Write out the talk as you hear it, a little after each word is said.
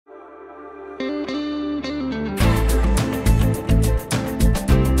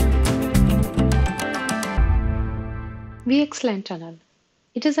VxLAN tunnel.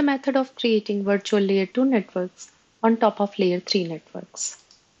 It is a method of creating virtual layer 2 networks on top of layer 3 networks.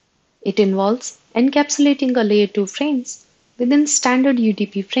 It involves encapsulating a layer 2 frames within standard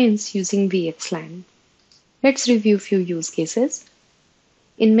UDP frames using VxLAN. Let's review a few use cases.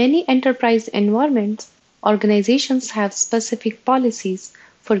 In many enterprise environments, organizations have specific policies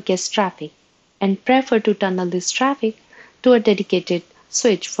for guest traffic and prefer to tunnel this traffic to a dedicated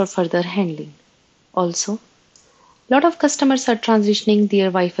switch for further handling. Also, a lot of customers are transitioning their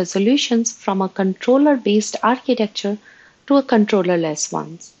Wi-Fi solutions from a controller-based architecture to a controller-less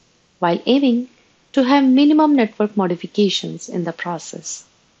ones, while aiming to have minimum network modifications in the process.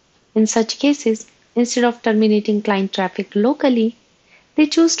 In such cases, instead of terminating client traffic locally, they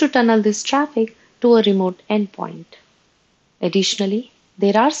choose to tunnel this traffic to a remote endpoint. Additionally,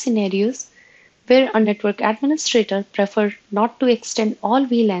 there are scenarios where a network administrator prefers not to extend all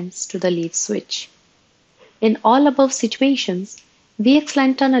VLANs to the leaf switch. In all above situations,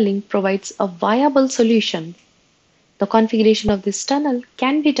 VxLAN tunneling provides a viable solution. The configuration of this tunnel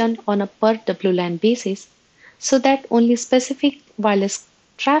can be done on a per WLAN basis so that only specific wireless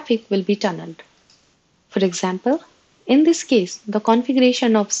traffic will be tunneled. For example, in this case, the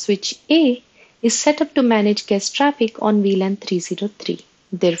configuration of switch A is set up to manage guest traffic on VLAN 303.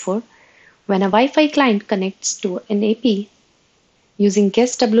 Therefore, when a Wi-Fi client connects to an AP using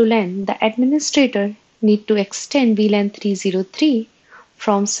guest WLAN, the administrator needs to extend VLAN 303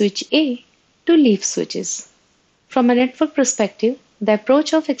 from switch A to leaf switches. From a network perspective, the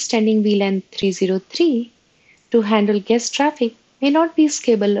approach of extending VLAN 303 to handle guest traffic may not be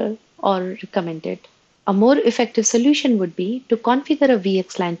scalable or recommended. A more effective solution would be to configure a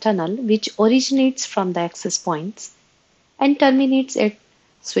VxLAN tunnel which originates from the access points and terminates at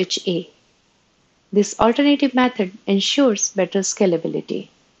switch A. This alternative method ensures better scalability.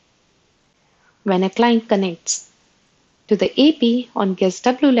 When a client connects to the AP on guest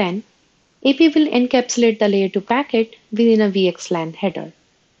WLAN, AP will encapsulate the layer 2 packet within a VxLAN header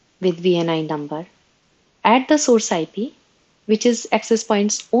with VNI number. Add the source IP, which is access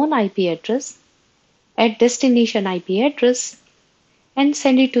point's own IP address, add destination IP address, and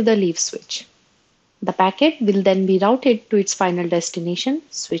send it to the leaf switch. The packet will then be routed to its final destination,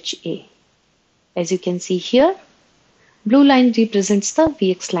 switch A. As you can see here, blue line represents the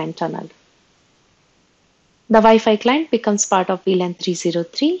VxLAN tunnel. The Wi-Fi client becomes part of VLAN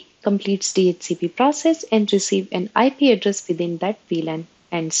 303, completes DHCP process, and receives an IP address within that VLAN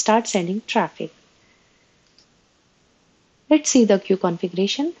and starts sending traffic. Let's see the queue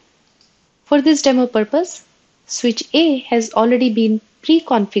configuration. For this demo purpose, switch A has already been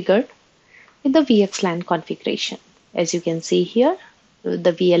pre-configured with the VxLAN configuration. As you can see here,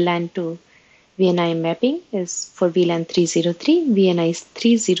 the VLAN to VNI mapping is for VLAN 303, VNI is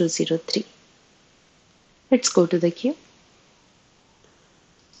 3003. Let's go to the queue.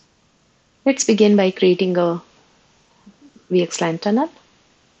 Let's begin by creating a VxLAN tunnel,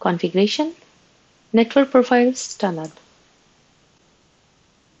 configuration, network profiles tunnel.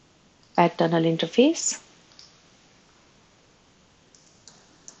 Add tunnel interface.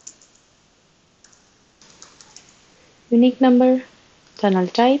 Unique number, tunnel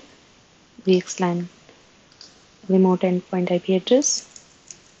type, VxLAN remote endpoint IP address.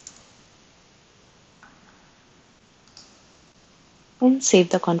 And save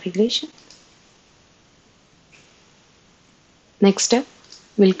the configuration. Next step,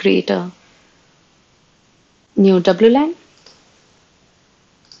 we'll create a new WLAN.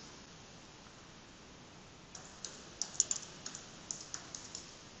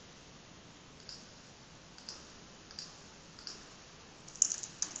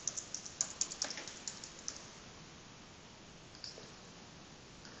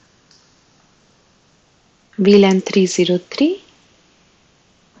 VLAN 303.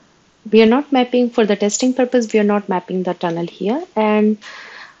 We are not mapping for the testing purpose. We are not mapping the tunnel here, and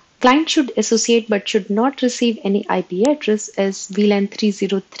client should associate but should not receive any IP address as VLAN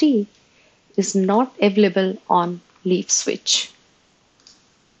 303 is not available on leaf switch.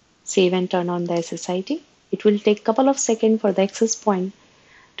 Save and turn on the SSID. It will take a couple of seconds for the access point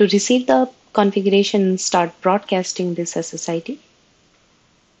to receive the configuration and start broadcasting this SSID.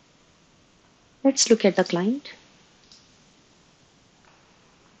 Let's look at the client.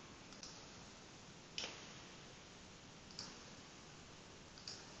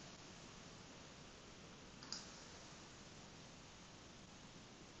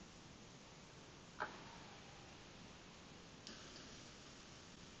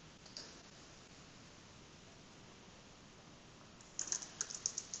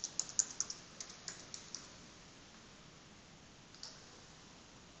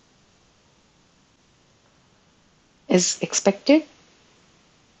 is expected,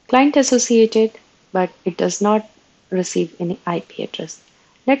 client associated, but it does not receive any IP address.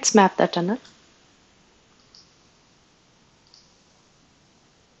 Let's map the tunnel.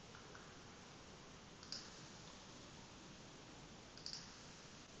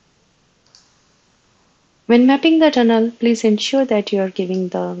 When mapping the tunnel, please ensure that you are giving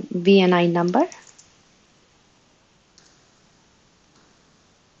the VNI number.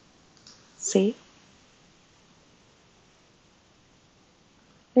 Save.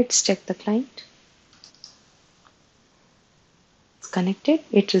 Let's check the client. It's connected.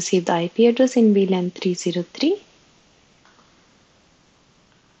 It received the IP address in VLAN 303.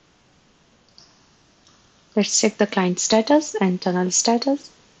 Let's check the client status and tunnel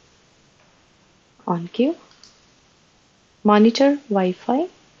status. On queue. Monitor Wi-Fi.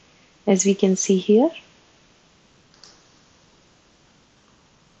 As we can see here,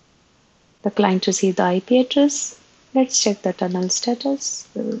 the client received the IP address. Let's check the tunnel status.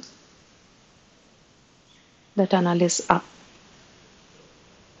 The tunnel is up.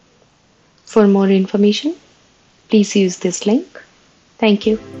 For more information, please use this link. Thank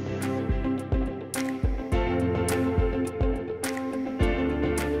you.